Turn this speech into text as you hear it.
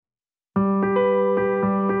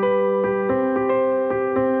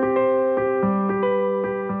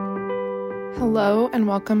Hello and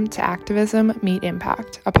welcome to Activism Meet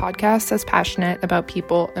Impact, a podcast that's passionate about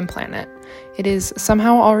people and planet. It is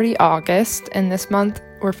somehow already August, and this month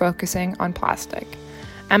we're focusing on plastic.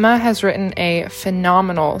 Emma has written a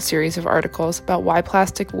phenomenal series of articles about why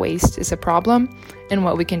plastic waste is a problem and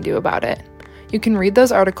what we can do about it. You can read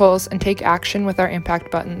those articles and take action with our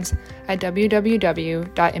impact buttons at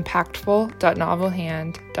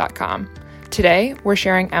www.impactful.novelhand.com. Today, we're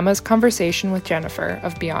sharing Emma's conversation with Jennifer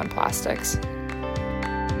of Beyond Plastics.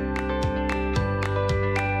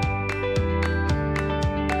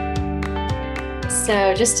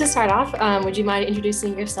 So just to start off, would you mind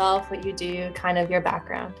introducing yourself, what you do, kind of your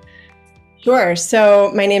background? Sure.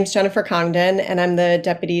 So my name's Jennifer Congdon, and I'm the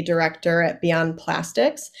Deputy Director at Beyond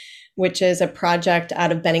Plastics, which is a project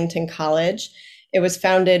out of Bennington College. It was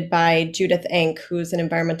founded by Judith Enck, who's an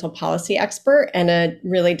environmental policy expert and a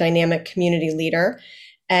really dynamic community leader.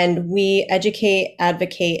 And we educate,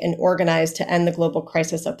 advocate, and organize to end the global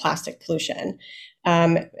crisis of plastic pollution.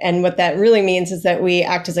 And what that really means is that we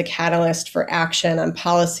act as a catalyst for action on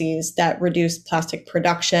policies that reduce plastic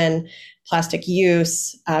production, plastic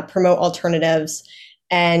use, promote alternatives,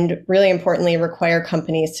 and really importantly, require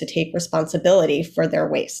companies to take responsibility for their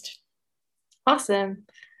waste. Awesome.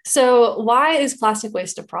 So why is plastic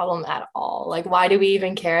waste a problem at all? Like, why do we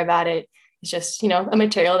even care about it? It's just, a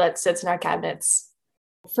material that sits in our cabinets.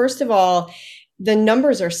 First of all, the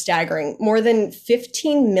numbers are staggering. More than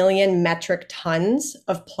 15 million metric tons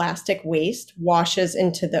of plastic waste washes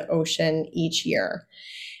into the ocean each year.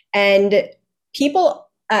 And people,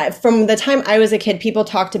 from the time I was a kid, people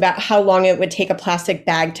talked about how long it would take a plastic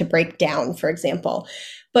bag to break down, for example.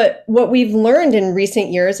 But what we've learned in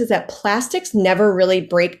recent years is that plastics never really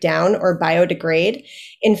break down or biodegrade.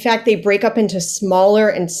 In fact, they break up into smaller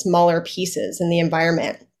and smaller pieces in the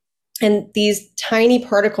environment. And these tiny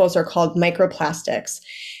particles are called microplastics.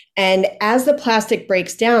 And as the plastic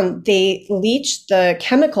breaks down, they leach the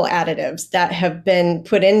chemical additives that have been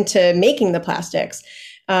put into making the plastics.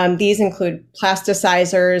 These include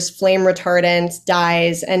plasticizers, flame retardants,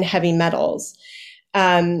 dyes, and heavy metals.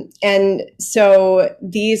 And so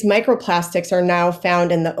these microplastics are now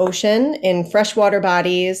found in the ocean, in freshwater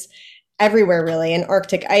bodies, everywhere really, in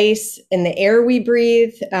Arctic ice, in the air we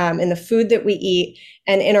breathe, in the food that we eat,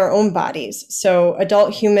 and in our own bodies. So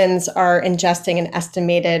adult humans are ingesting an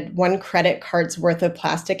estimated 1 credit card's worth of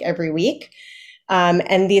plastic every week.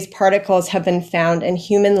 And these particles have been found in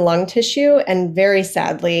human lung tissue and very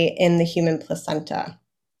sadly in the human placenta.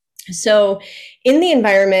 So in the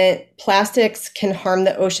environment, plastics can harm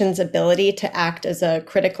the ocean's ability to act as a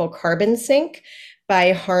critical carbon sink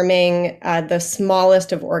by harming the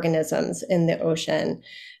smallest of organisms in the ocean,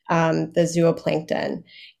 the zooplankton.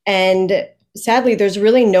 And sadly, there's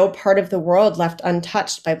really no part of the world left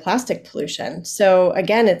untouched by plastic pollution. So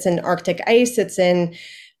again, it's in Arctic ice, it's in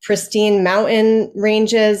pristine mountain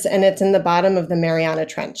ranges, and it's in the bottom of the Mariana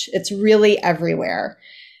Trench. It's really everywhere.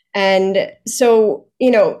 And so,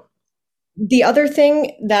 the other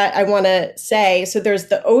thing that I want to say, so there's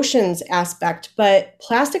the oceans aspect, but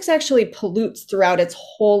plastics actually pollutes throughout its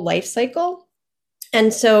whole life cycle.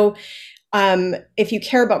 And so if you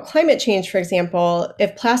care about climate change, for example,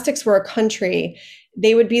 if plastics were a country,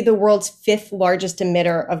 they would be the world's 5th largest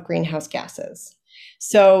emitter of greenhouse gases.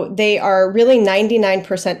 So they are really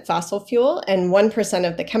 99% fossil fuel and 1%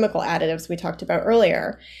 of the chemical additives we talked about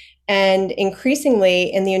earlier. And increasingly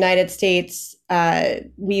in the United States,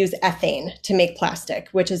 we use ethane to make plastic,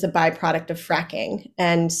 which is a byproduct of fracking.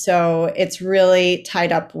 And so it's really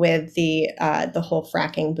tied up with the whole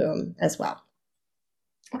fracking boom as well.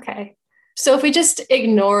 Okay. So if we just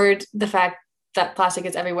ignored the fact that plastic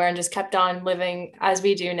is everywhere and just kept on living as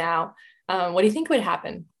we do now, what do you think would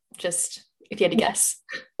happen? Just if you had to guess.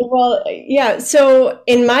 Well, yeah. So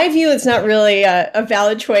in my view, it's not really a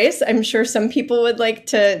valid choice. I'm sure some people would like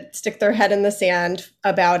to stick their head in the sand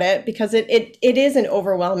about it because it is an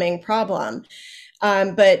overwhelming problem.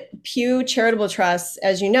 But Pew Charitable Trust,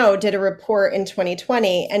 as you know, did a report in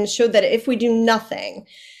 2020 and showed that if we do nothing,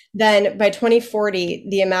 then by 2040,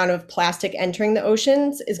 the amount of plastic entering the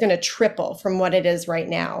oceans is going to triple from what it is right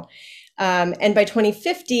now. And by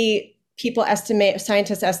 2050,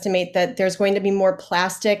 scientists estimate that there's going to be more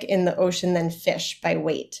plastic in the ocean than fish by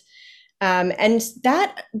weight. And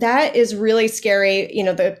that is really scary,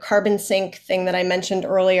 the carbon sink thing that I mentioned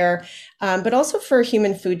earlier, but also for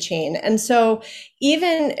human food chain. And so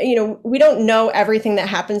even, we don't know everything that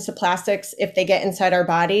happens to plastics if they get inside our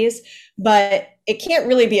bodies, but it can't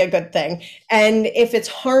really be a good thing. And if it's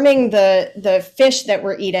harming the fish that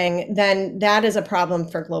we're eating, then that is a problem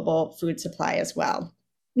for global food supply as well.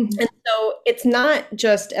 Mm-hmm. And so it's not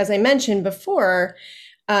just, as I mentioned before,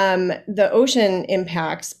 the ocean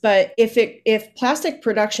impacts. But if plastic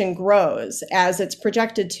production grows as it's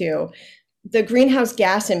projected to, the greenhouse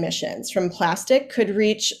gas emissions from plastic could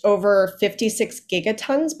reach over 56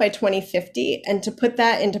 gigatons by 2050. And to put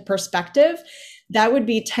that into perspective, that would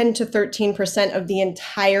be 10 to 13% of the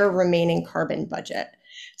entire remaining carbon budget.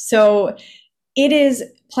 So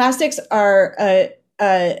plastics are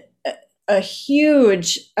a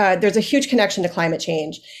huge, there's a huge connection to climate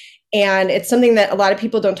change. And it's something that a lot of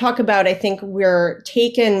people don't talk about. I think we're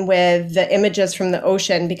taken with the images from the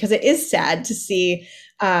ocean because it is sad to see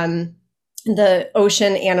the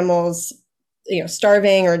ocean animals,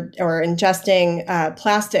 starving or ingesting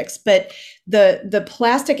plastics. But the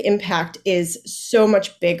plastic impact is so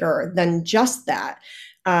much bigger than just that.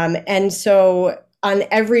 And so on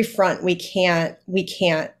every front, we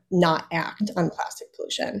can't not act on plastic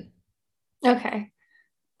pollution. Okay,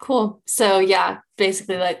 cool. So yeah,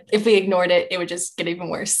 basically, like if we ignored it, it would just get even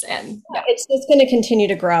worse. And yeah, it's just going to continue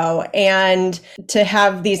to grow, and to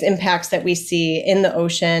have these impacts that we see in the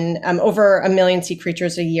ocean. Over 1 million sea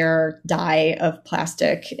creatures a year die of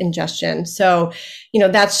plastic ingestion. So,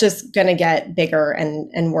 that's just going to get bigger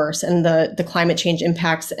and worse. And the climate change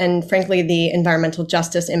impacts, and frankly, the environmental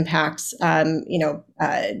justice impacts,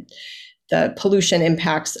 the pollution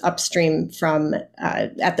impacts upstream from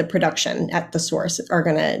at the production, at the source, are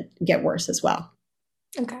going to get worse as well.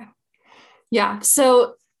 Okay. Yeah.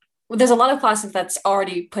 So there's a lot of plastic that's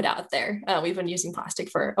already put out there. We've been using plastic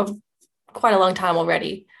for quite a long time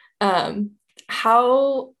already.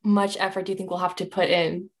 How much effort do you think we'll have to put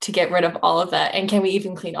in to get rid of all of that? And can we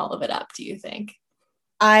even clean all of it up, do you think?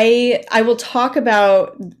 I will talk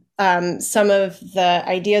about some of the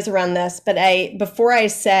ideas around this, but before I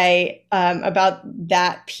say about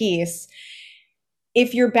that piece,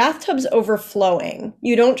 if your bathtub's overflowing,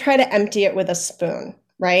 you don't try to empty it with a spoon,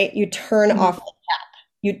 right? You turn off the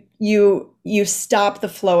tap. You stop the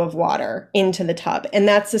flow of water into the tub, and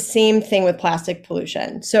that's the same thing with plastic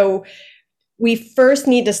pollution. So we first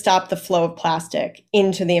need to stop the flow of plastic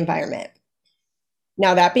into the environment.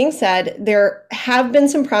 Now, that being said, there have been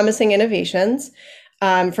some promising innovations.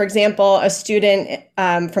 For example, a student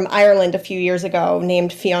from Ireland a few years ago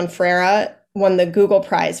named Fionn Ferreira won the Google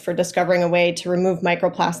Prize for discovering a way to remove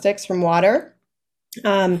microplastics from water.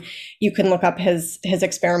 You can look up his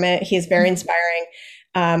experiment. He's very inspiring.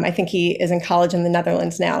 I think he is in college in the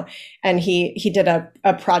Netherlands now, and he did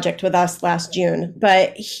a project with us last June.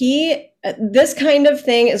 But this kind of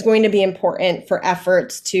thing is going to be important for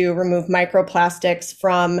efforts to remove microplastics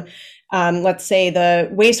from let's say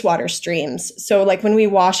the wastewater streams. So like when we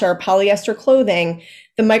wash our polyester clothing,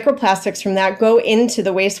 the microplastics from that go into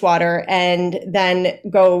the wastewater and then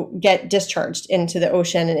go get discharged into the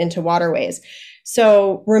ocean and into waterways.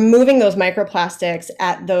 So removing those microplastics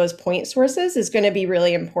at those point sources is going to be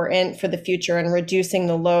really important for the future and reducing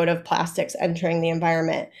the load of plastics entering the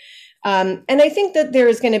environment. And I think that there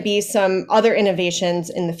is going to be some other innovations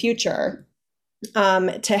in the future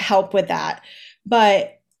to help with that.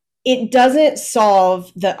 But it doesn't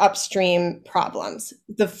solve the upstream problems.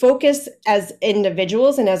 The focus as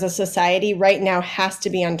individuals and as a society right now has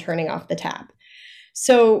to be on turning off the tap.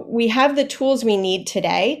 So we have the tools we need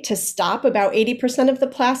today to stop about 80% of the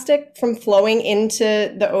plastic from flowing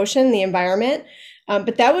into the ocean, the environment.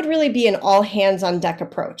 But that would really be an all hands on deck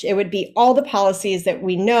approach. It would be all the policies that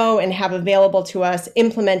we know and have available to us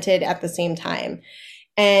implemented at the same time.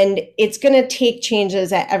 And it's going to take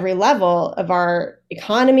changes at every level of our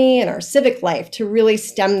economy and our civic life to really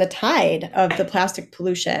stem the tide of the plastic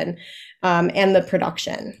pollution and the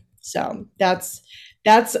production. So that's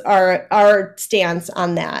our stance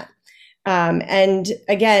on that. And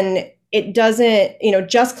again, it doesn't,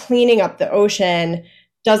 just cleaning up the ocean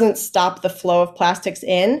doesn't stop the flow of plastics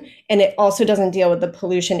in, and it also doesn't deal with the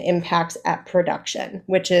pollution impacts at production,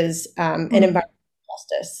 which is an environmental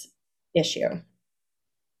justice issue.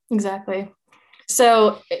 Exactly.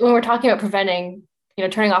 So when we're talking about preventing,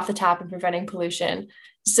 turning off the tap and preventing pollution,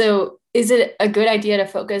 so is it a good idea to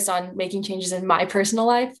focus on making changes in my personal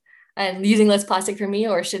life and using less plastic for me,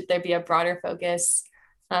 or should there be a broader focus?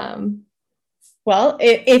 Well,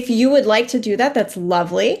 if you would like to do that, that's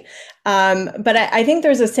lovely. But I think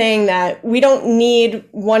there's a saying that we don't need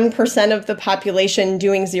 1% of the population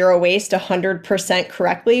doing zero waste 100%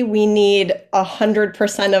 correctly. We need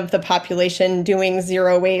 100% of the population doing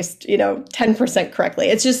zero waste, 10% correctly.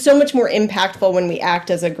 It's just so much more impactful when we act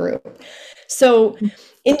as a group. So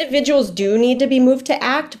individuals do need to be moved to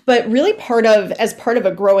act, but really as part of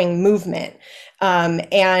a growing movement.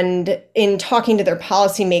 and in talking to their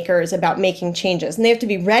policymakers about making changes. And they have to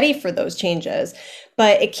be ready for those changes.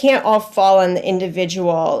 But it can't all fall on the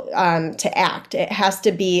individual to act. It has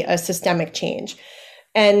to be a systemic change.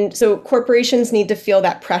 And so corporations need to feel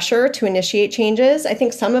that pressure to initiate changes. I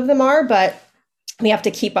think some of them are, but we have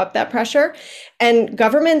to keep up that pressure. And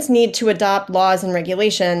governments need to adopt laws and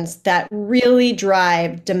regulations that really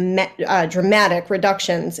drive dramatic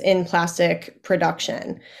reductions in plastic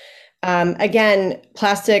production. Again,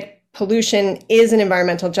 plastic pollution is an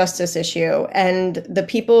environmental justice issue, and the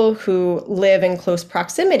people who live in close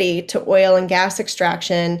proximity to oil and gas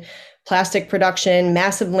extraction, plastic production,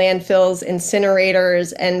 massive landfills,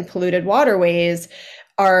 incinerators, and polluted waterways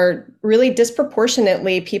are really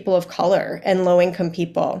disproportionately people of color and low-income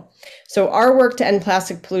people. So our work to end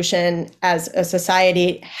plastic pollution as a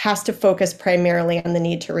society has to focus primarily on the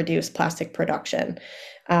need to reduce plastic production.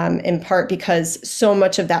 In part because so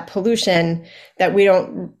much of that pollution that we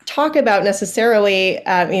don't talk about necessarily,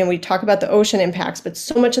 we talk about the ocean impacts, but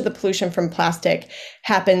so much of the pollution from plastic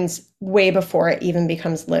happens way before it even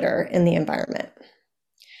becomes litter in the environment.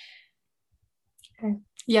 Okay.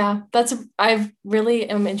 Yeah, I really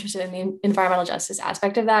am interested in the environmental justice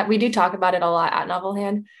aspect of that. We do talk about it a lot at Novel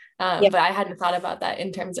Hand, but I hadn't thought about that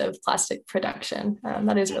in terms of plastic production.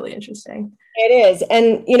 That is really interesting. It is.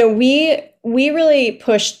 And, we really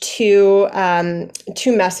push two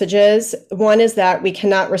messages. One is that we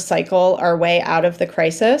cannot recycle our way out of the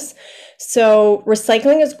crisis. So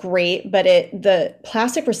recycling is great, but the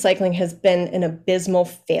plastic recycling has been an abysmal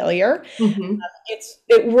failure. Mm-hmm.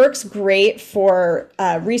 It works great for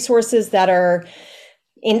resources that are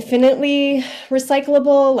infinitely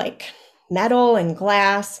recyclable, like metal and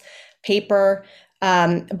glass, paper,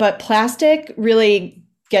 but plastic really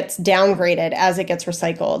gets downgraded as it gets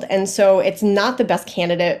recycled. And so it's not the best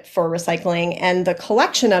candidate for recycling. And the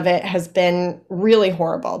collection of it has been really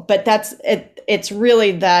horrible. But it's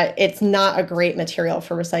really that it's not a great material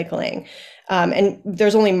for recycling. And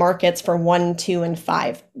there's only markets for 1, 2, and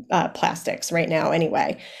 5 plastics right now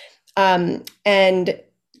anyway. And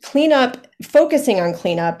focusing on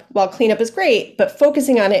cleanup, while cleanup is great, but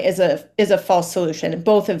focusing on it is a false solution.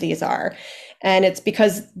 Both of these are. And it's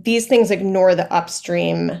because these things ignore the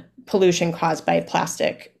upstream pollution caused by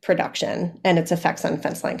plastic production and its effects on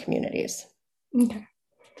fence-line communities. Okay.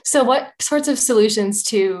 So what sorts of solutions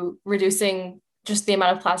to reducing just the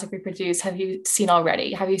amount of plastic we produce have you seen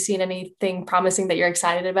already? Have you seen anything promising that you're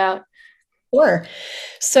excited about? Sure.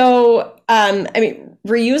 So,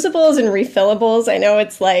 reusables and refillables, I know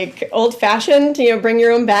it's like old fashioned, bring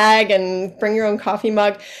your own bag and bring your own coffee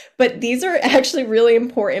mug, but these are actually really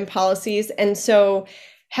important policies. And so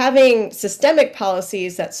having systemic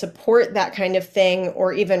policies that support that kind of thing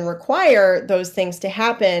or even require those things to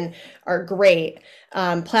happen are great.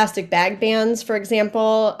 Plastic bag bans, for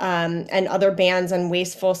example, and other bans on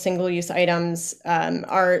wasteful single-use items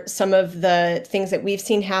are some of the things that we've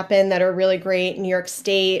seen happen that are really great. New York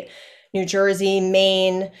State, New Jersey,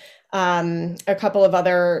 Maine, a couple of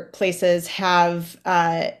other places have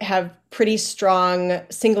pretty strong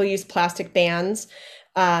single-use plastic bans,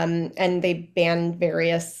 and they ban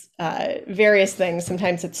various things.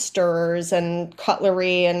 Sometimes it's stirrers and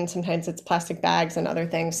cutlery, and sometimes it's plastic bags and other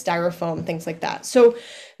things, styrofoam, things like that. So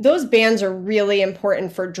those bans are really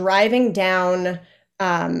important for driving down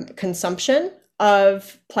consumption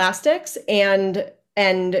of plastics, and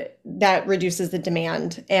that reduces the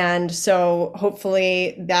demand. And so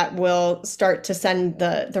hopefully that will start to send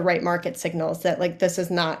the right market signals that like this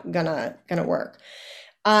is not gonna work.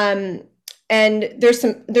 And there's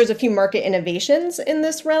a few market innovations in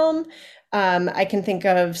this realm. I can think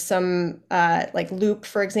of some like Loop,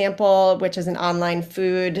 for example, which is an online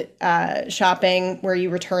food shopping where you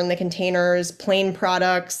return the containers. Plain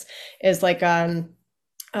Products is like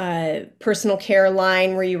personal care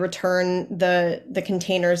line where you return the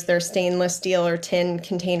containers. They're stainless steel or tin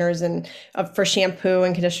containers and for shampoo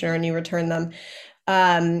and conditioner, and you return them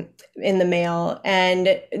in the mail.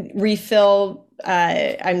 And Refill,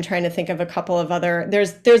 I'm trying to think of a couple of other,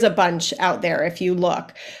 there's a bunch out there if you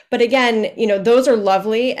look. But again, those are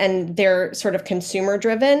lovely and they're sort of consumer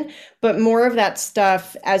driven, but more of that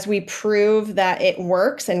stuff, as we prove that it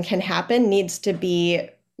works and can happen, needs to be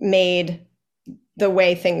made the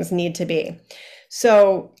way things need to be.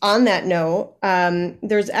 So on that note,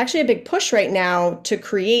 there's actually a big push right now to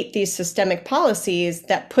create these systemic policies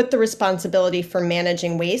that put the responsibility for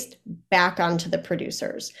managing waste back onto the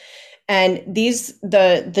producers. And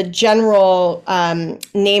the general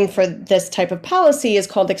name for this type of policy is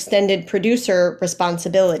called extended producer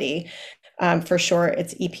responsibility. For short,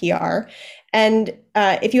 it's EPR. And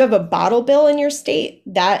if you have a bottle bill in your state,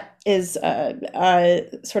 that is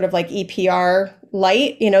sort of like EPR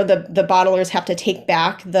light. The bottlers have to take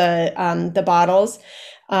back the bottles,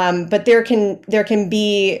 but there can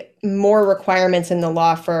be more requirements in the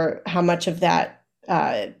law for how much of that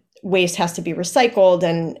waste has to be recycled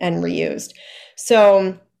and reused.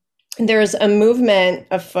 So there's a movement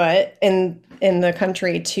afoot in the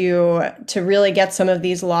country to really get some of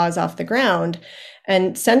these laws off the ground.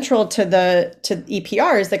 And central to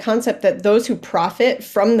EPR is the concept that those who profit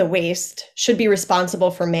from the waste should be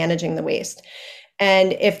responsible for managing the waste.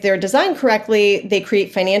 And if they're designed correctly, they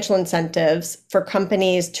create financial incentives for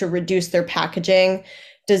companies to reduce their packaging,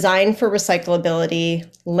 design for recyclability,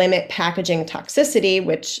 limit packaging toxicity,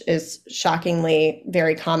 which is shockingly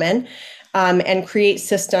very common, and create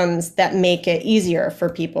systems that make it easier for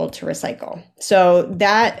people to recycle. So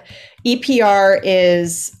that EPR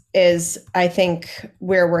is I think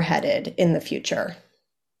where we're headed in the future.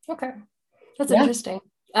 Okay. That's interesting.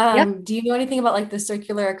 Do you know anything about like the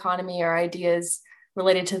circular economy or ideas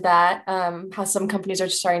related to that? How some companies are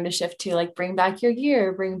starting to shift to like bring back your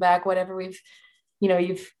gear, bring back whatever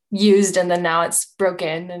you've used and then now it's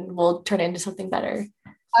broken and we'll turn it into something better.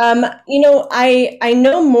 I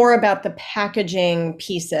know more about the packaging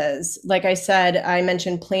pieces. Like I said, I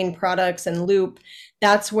mentioned Plain Products and Loop.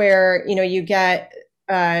 That's where, you get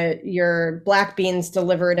your black beans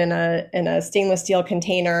delivered in a stainless steel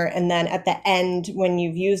container, and then at the end, when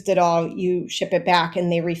you've used it all, you ship it back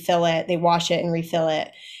and they refill it, they wash it and refill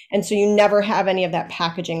it, and so you never have any of that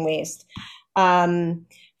packaging waste.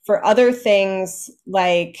 For other things,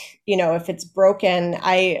 like if it's broken,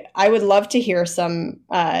 I would love to hear some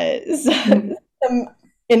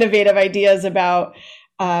innovative ideas about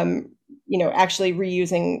actually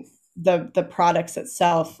reusing the products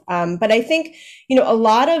itself. But I think, a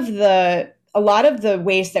lot of the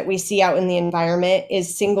waste that we see out in the environment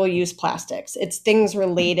is single-use plastics. It's things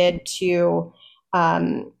related to,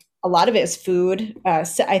 a lot of it is food. I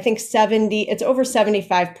think it's over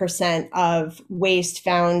 75% of waste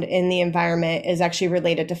found in the environment is actually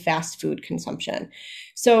related to fast food consumption.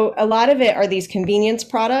 So a lot of it are these convenience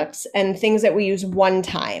products and things that we use one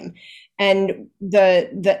time. And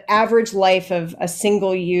the average life of a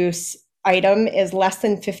single-use item is less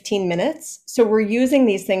than 15 minutes. So we're using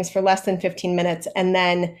these things for less than 15 minutes, and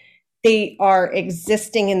then they are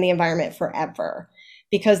existing in the environment forever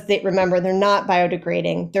because remember, they're not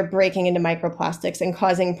biodegrading. They're breaking into microplastics and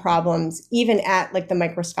causing problems even at like the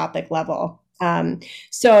microscopic level.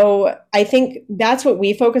 So I think that's what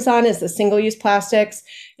we focus on is the single-use plastics.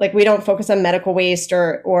 Like we don't focus on medical waste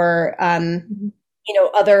or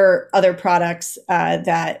other products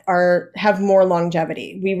that have more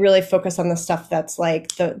longevity. We really focus on the stuff that's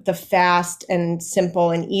like the fast and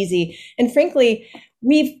simple and easy. And frankly,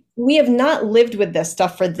 we have not lived with this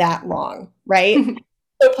stuff for that long, right?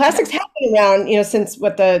 So plastics have been around, since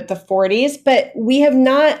the 40s, but we have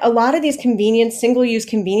not. A lot of these single-use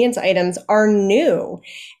convenience items are new,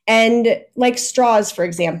 and like straws, for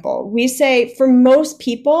example, we say for most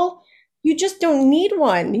people, you just don't need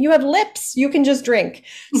one. You have lips, you can just drink.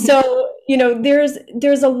 So,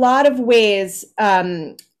 there's a lot of ways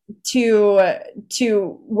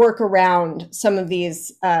to work around some of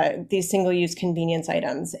these single-use convenience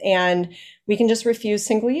items, and we can just refuse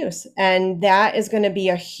single use. And that is going to be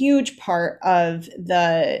a huge part of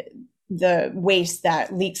the waste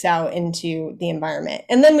that leaks out into the environment.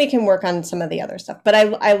 And then we can work on some of the other stuff. But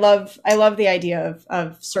I love the idea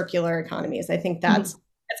of circular economies. I think that's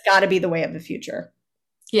got to be the way of the future.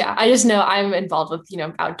 Yeah, I just know I'm involved with,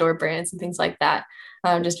 outdoor brands and things like that,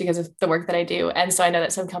 just because of the work that I do. And so I know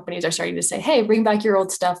that some companies are starting to say, hey, bring back your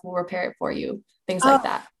old stuff, we'll repair it for you, things like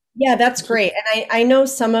that. Yeah, that's great. And I know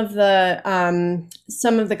some of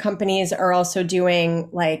the companies are also doing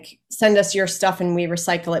like, send us your stuff and we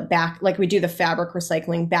recycle it back. Like we do the fabric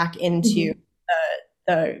recycling back into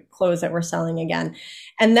the clothes that we're selling again.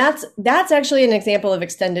 And that's actually an example of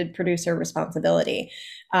extended producer responsibility.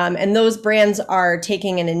 And those brands are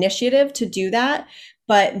taking an initiative to do that.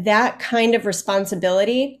 But that kind of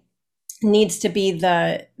responsibility needs to be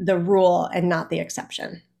the rule and not the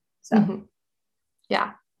exception. So,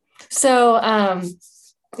 yeah. So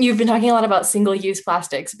you've been talking a lot about single-use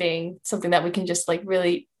plastics being something that we can just like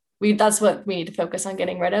that's what we need to focus on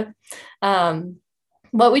getting rid of.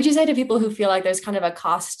 What would you say to people who feel like there's kind of a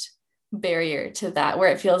cost barrier to that,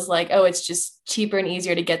 where it feels like, oh, it's just cheaper and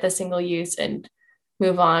easier to get the single use and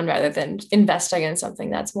move on rather than investing in something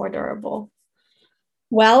that's more durable?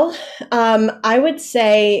 Well, I would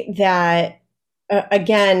say that,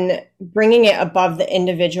 again, bringing it above the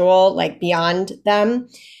individual, like beyond them,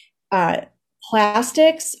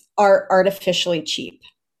 plastics are artificially cheap.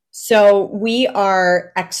 So we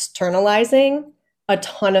are externalizing a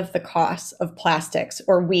ton of the costs of plastics,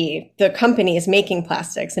 or the companies making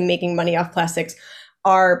plastics and making money off plastics,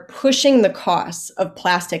 are pushing the costs of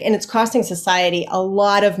plastic, and it's costing society a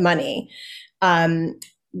lot of money.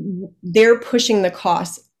 They're pushing the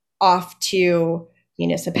costs off to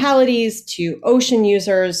municipalities, to ocean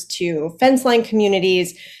users, to fence line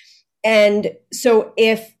communities. And so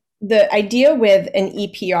if the idea with an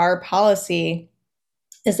EPR policy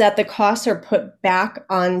is that the costs are put back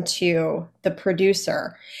onto the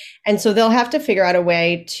producer. And so they'll have to figure out a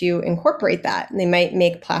way to incorporate that. They might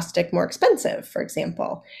make plastic more expensive, for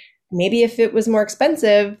example. Maybe if it was more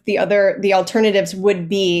expensive, the alternatives would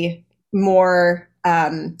be more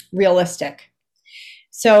realistic.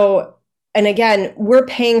 So, and again, we're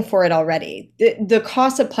paying for it already. The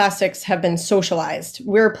costs of plastics have been socialized.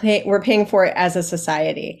 We're paying for it as a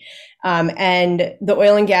society. And the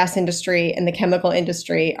oil and gas industry and the chemical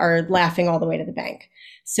industry are laughing all the way to the bank.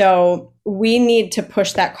 So we need to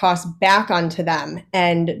push that cost back onto them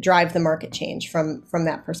and drive the market change from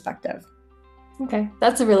that perspective. Okay,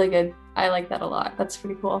 that's I like that a lot. That's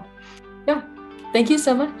pretty cool. Yeah, thank you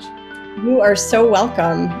so much. You are so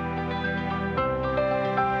welcome.